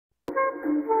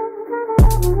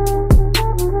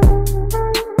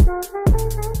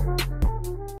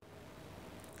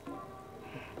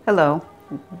Hello,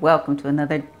 welcome to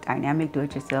another dynamic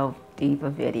do-it-yourself Diva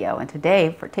video. And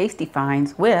today for Tasty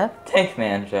Finds with Thanks,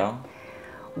 man, Joe.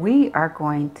 We are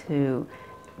going to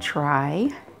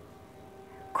try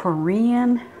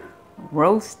Korean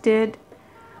roasted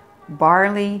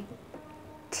barley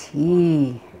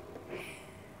tea.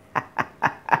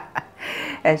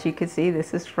 As you can see,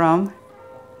 this is from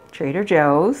Trader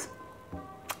Joe's.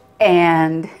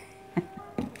 And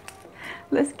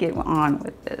let's get on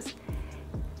with this.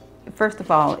 First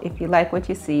of all, if you like what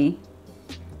you see,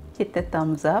 hit the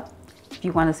thumbs up. If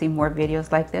you want to see more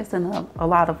videos like this and a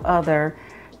lot of other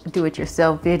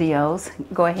do-it-yourself videos,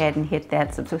 go ahead and hit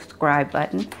that subscribe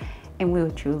button, and we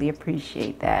would truly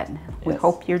appreciate that. Yes. We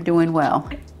hope you're doing well.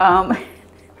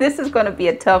 This is going to be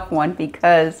a tough one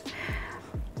because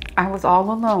I was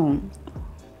all alone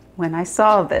when I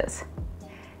saw this,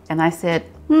 and I said,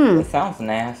 It sounds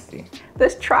nasty.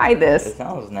 Let's try this. It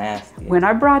sounds nasty. When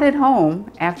I brought it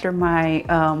home after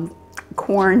my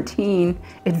quarantine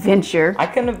adventure, I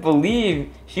couldn't believe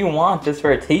she wanted this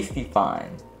for a tasty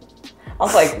find. I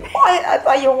was like, what? I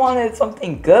thought you wanted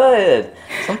something good.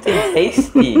 Something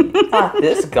tasty. Not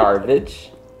this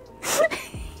garbage.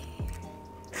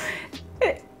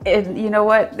 And you know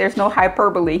what? There's no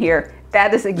hyperbole here.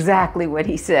 That is exactly what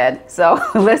he said. So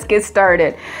let's get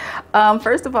started.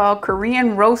 First of all,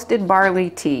 Korean roasted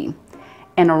barley tea.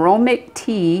 An aromatic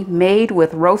tea made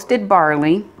with roasted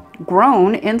barley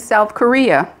grown in South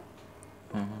Korea.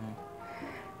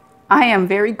 I am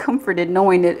very comforted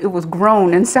knowing that it was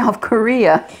grown in South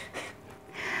Korea.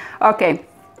 Okay,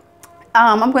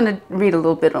 I'm going to read a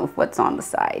little bit of what's on the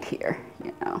side here.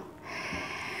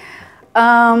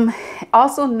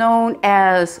 Also known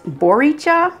as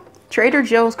boricha, Trader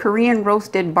Joe's Korean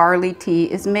roasted barley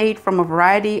tea is made from a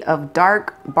variety of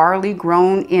dark barley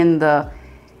grown in the,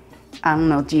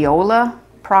 Jeolla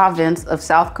province of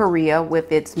South Korea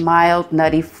with its mild,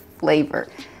 nutty flavor.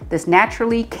 This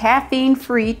naturally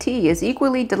caffeine-free tea is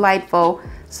equally delightful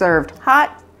served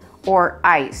hot or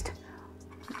iced.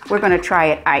 We're going to try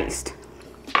it iced.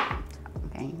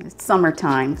 Okay, it's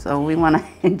summertime, so we want to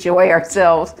enjoy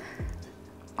ourselves,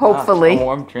 hopefully. A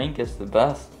warm drink is the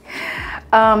best.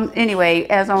 Anyway,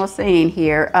 as I was saying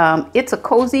here, it's a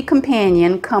cozy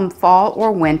companion come fall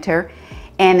or winter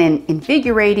and an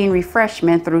invigorating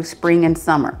refreshment through spring and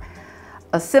summer.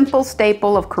 A simple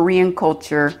staple of Korean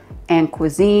culture and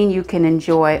cuisine you can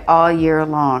enjoy all year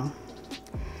long.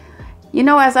 You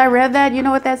know, as I read that, you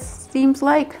know what that seems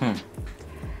like?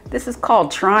 This is called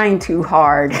trying too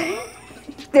hard.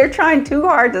 They're trying too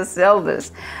hard to sell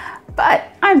this. But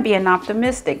I'm being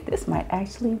optimistic. This might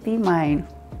actually be mine.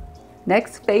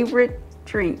 Next favorite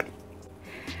drink.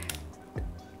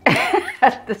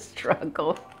 The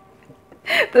struggle.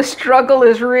 The struggle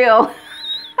is real.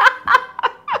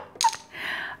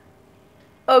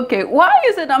 Okay, why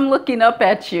is it I'm looking up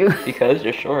at you? Because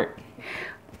you're short.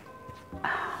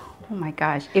 Oh my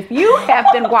gosh. If you have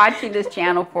been watching this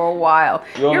channel for a while,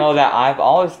 You'll know that I've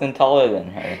always been taller than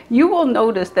her. You will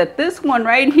notice that this one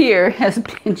right here has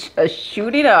been just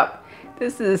shooting up.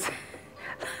 This is...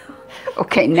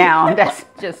 Okay, now that's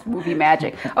just movie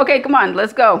magic. Okay, come on,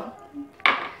 let's go.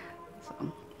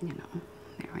 So,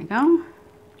 there we go.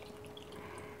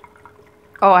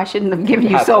 Oh, I shouldn't have given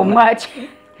you so much. I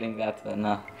think that's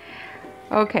enough.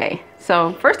 Okay,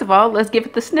 so first of all, let's give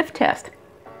it the sniff test.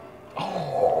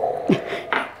 Oh.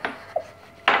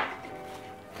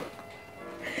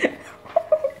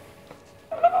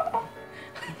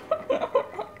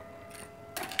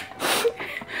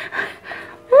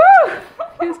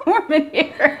 It's warm in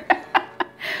here.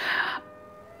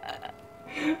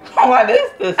 What is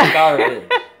this garbage?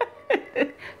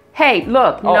 Hey,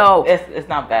 look, Oh, no. It's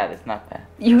not bad. It's not bad.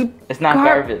 It's not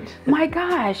garbage. My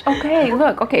gosh. Okay,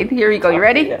 look. Okay, here you go. You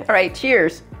ready? Yes. All right,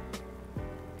 cheers.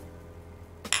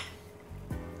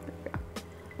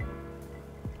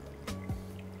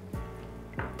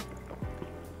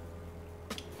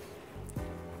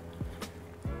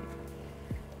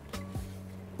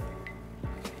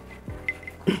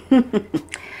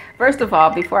 First of all,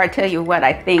 before I tell you what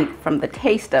I think from the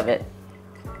taste of it,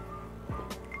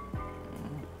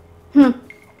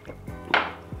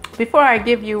 before I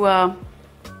give you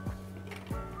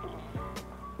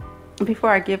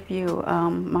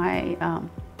my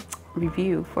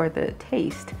review for the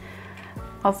taste,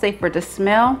 I'll say for the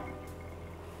smell,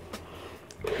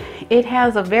 it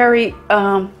has a very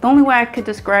the only way I could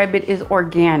describe it is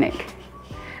organic.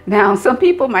 Now, some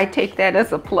people might take that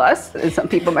as a plus, and some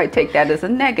people might take that as a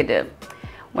negative.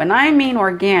 When I mean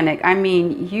organic, I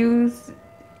mean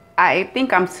I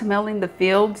think I'm smelling the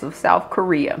fields of South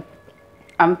Korea.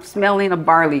 I'm smelling a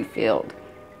barley field.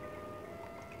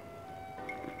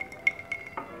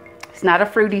 It's not a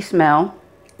fruity smell.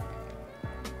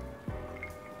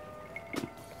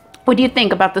 What do you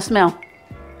think about the smell?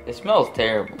 It smells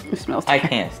terrible. It smells I terrible.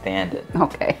 can't stand it.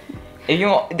 Okay. If you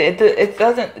want, it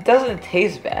doesn't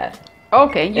taste bad.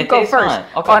 Okay, you It go tastes first. fine.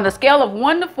 Okay. On a scale of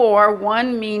 1 to 4,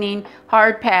 1 meaning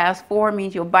hard pass, 4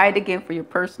 means you'll buy it again for your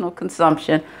personal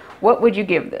consumption. What would you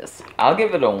give this? I'll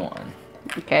give it a 1.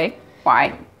 Okay,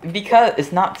 why? Because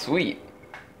it's not sweet.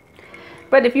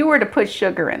 But if you were to put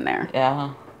sugar in there,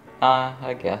 Yeah,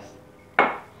 I guess.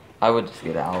 I would just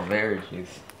get aloe vera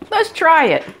juice. let's try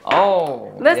it.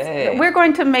 Oh, yay. We're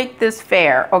going to make this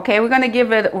fair, okay? We're going to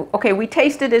give it, okay, we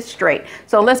tasted it straight.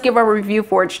 So let's give a review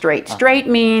for it straight. Straight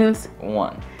means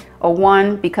 1. a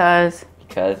 1 because,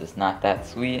 Because it's not that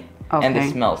sweet. And Okay.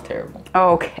 it smells terrible.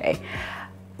 okay.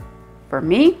 For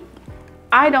me,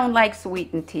 I don't like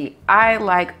sweetened tea. I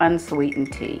like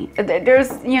unsweetened tea.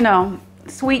 There's, you know,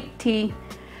 sweet tea.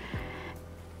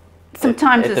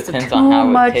 Sometimes It it's depends too on how it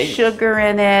much tastes. sugar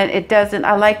in it. It doesn't,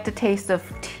 I like the taste of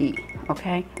tea,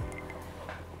 okay?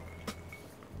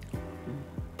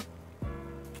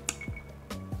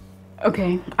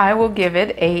 Okay, I will give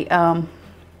it a,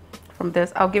 from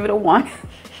this, I'll give it a 1.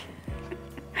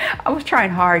 I was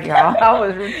trying hard, y'all. I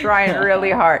was trying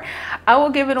really hard. I will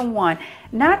give it a 1.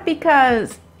 Not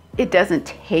because it doesn't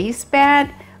taste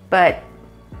bad, but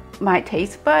my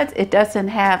taste buds, it doesn't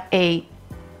have a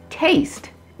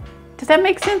taste. Does that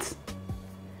make sense?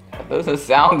 That doesn't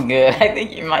sound good. I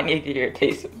think you might need to get your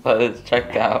taste buds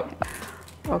checked out.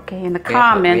 Okay, in the We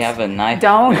comments, have a knife.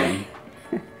 don't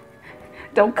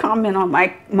don't comment on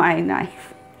my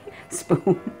knife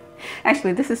spoon.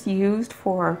 Actually, this is used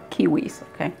for kiwis.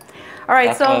 Okay. All right.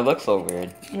 That's why it So looks so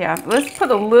weird. yeah, let's put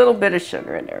a little bit of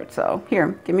sugar in there. So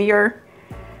here, give me your.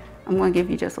 I'm going to give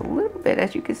you just a little bit,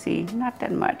 as you can see, not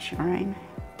that much. All right.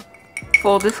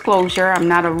 Full disclosure, I'm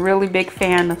not a really big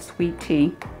fan of sweet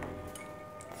tea.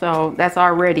 So that's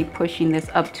already pushing this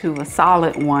up to a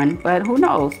solid 1. But who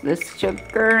knows? This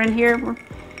sugar in here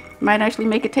might actually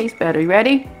make it taste better. You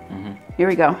ready? Mm-hmm. Here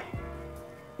we go.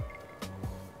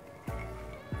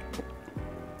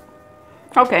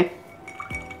 Okay.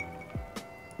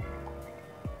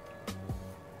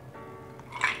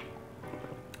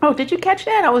 Oh, did you catch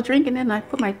that? I was drinking it and I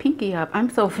put my pinky up. I'm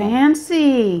so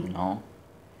fancy. No.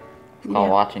 It's called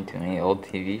watching too many old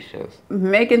TV shows.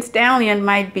 Megan Stallion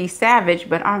might be savage,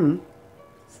 but I'm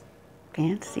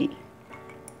fancy.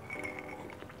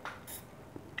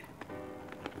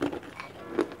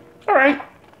 All right.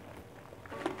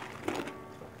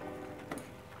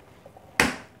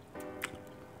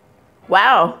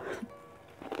 Wow.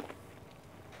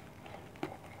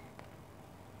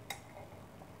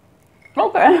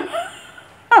 Okay.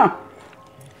 Huh.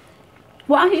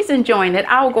 While he's enjoying it,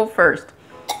 I'll go first.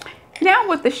 Now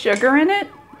with the sugar in it,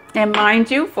 and mind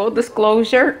you, full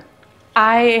disclosure,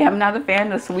 I am not a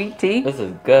fan of sweet tea. This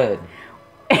is good.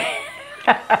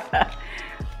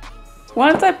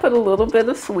 Once I put a little bit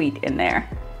of sweet in there,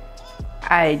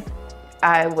 I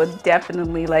would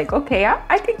definitely like, okay,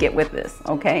 I could get with this,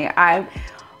 okay?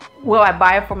 Will I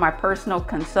buy it for my personal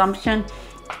consumption?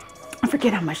 I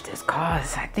forget how much this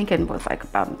costs. I think it was like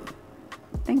about,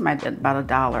 I think it might be about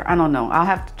 $1. I don't know. I'll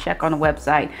have to check on the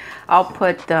website. I'll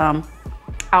put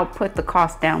the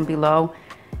cost down below.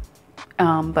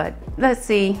 But let's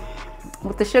see,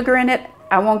 with the sugar in it,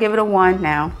 I won't give it a 1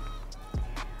 now.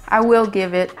 I will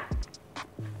give it,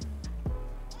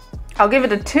 I'll give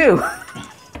it a 2.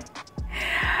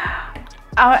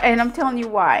 And I'm telling you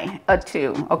why, a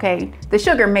 2, okay? The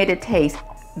sugar made it taste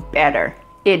better.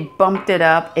 It bumped it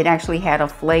up. It actually had a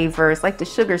flavor. It's like the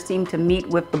sugar seemed to meet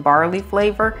with the barley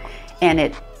flavor and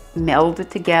it melded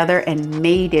together and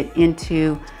made it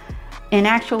into an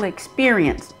actual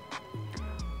experience.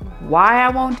 Why I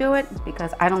won't do it?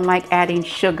 Because I don't like adding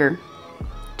sugar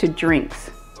to drinks.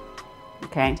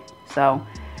 Okay, so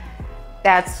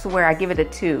that's where I give it a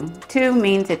 2. 2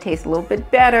 means it tastes a little bit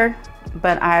better,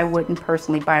 but I wouldn't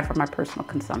personally buy it for my personal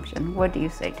consumption. What do you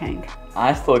say, Tank?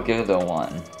 I still give it a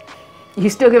 1. You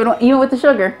still give it a, even with the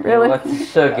sugar, really? With the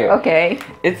sugar. Okay.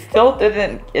 It still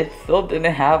didn't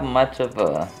have much of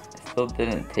a, it still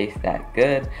didn't taste that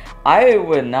good. I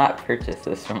would not purchase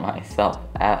this for myself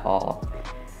at all.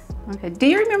 Okay. Do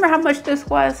you remember how much this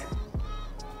was?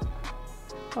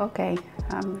 Okay.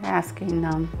 I'm asking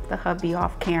the hubby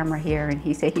off camera here, and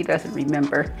he said he doesn't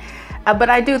remember. But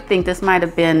I do think this might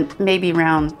have been maybe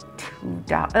around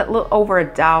 $2, a little over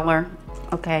 $1.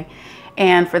 Okay.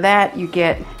 And for that, you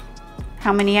get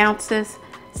how many ounces?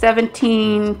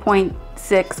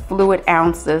 17.6 fluid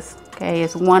ounces. Okay,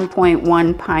 it's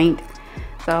 1.1 pint.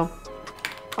 So,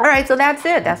 all right, so that's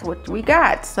it. That's what we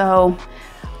got. So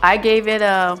I gave it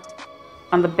a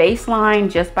on the baseline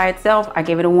just by itself, I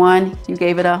gave it a 1. You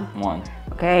gave it a 1.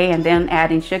 Okay, and then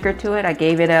adding sugar to it, I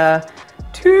gave it a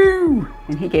 2,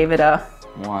 and he gave it a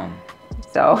 1.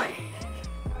 So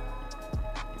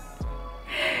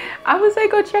I would say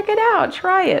go check it out,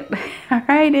 try it. All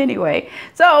right, anyway.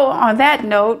 So on that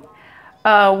note,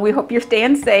 we hope you're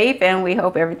staying safe, and we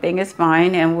hope everything is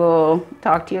fine, and we'll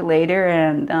talk to you later.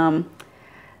 And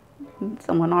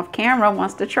someone off camera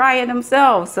wants to try it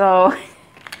himself, so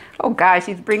oh gosh,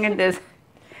 he's bringing this.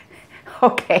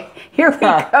 Okay, here we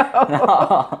go.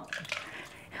 No.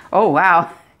 Oh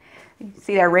wow,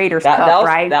 see that Raiders cup,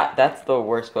 right? That's the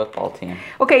worst football team.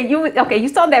 Okay, you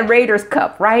saw that Raiders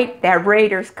cup, right? That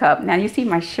Raiders cup. Now you see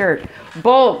my shirt,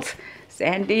 Bolt,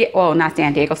 San Diego. Oh, not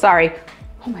San Diego. Sorry.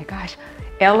 Oh my gosh,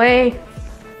 L.A.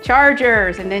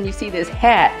 Chargers, and then you see this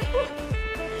hat.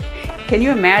 Can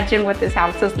you imagine what this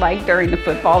house is like during the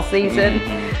football season?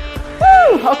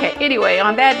 Woo! Okay. Anyway,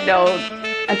 on that note,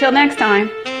 until next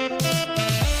time.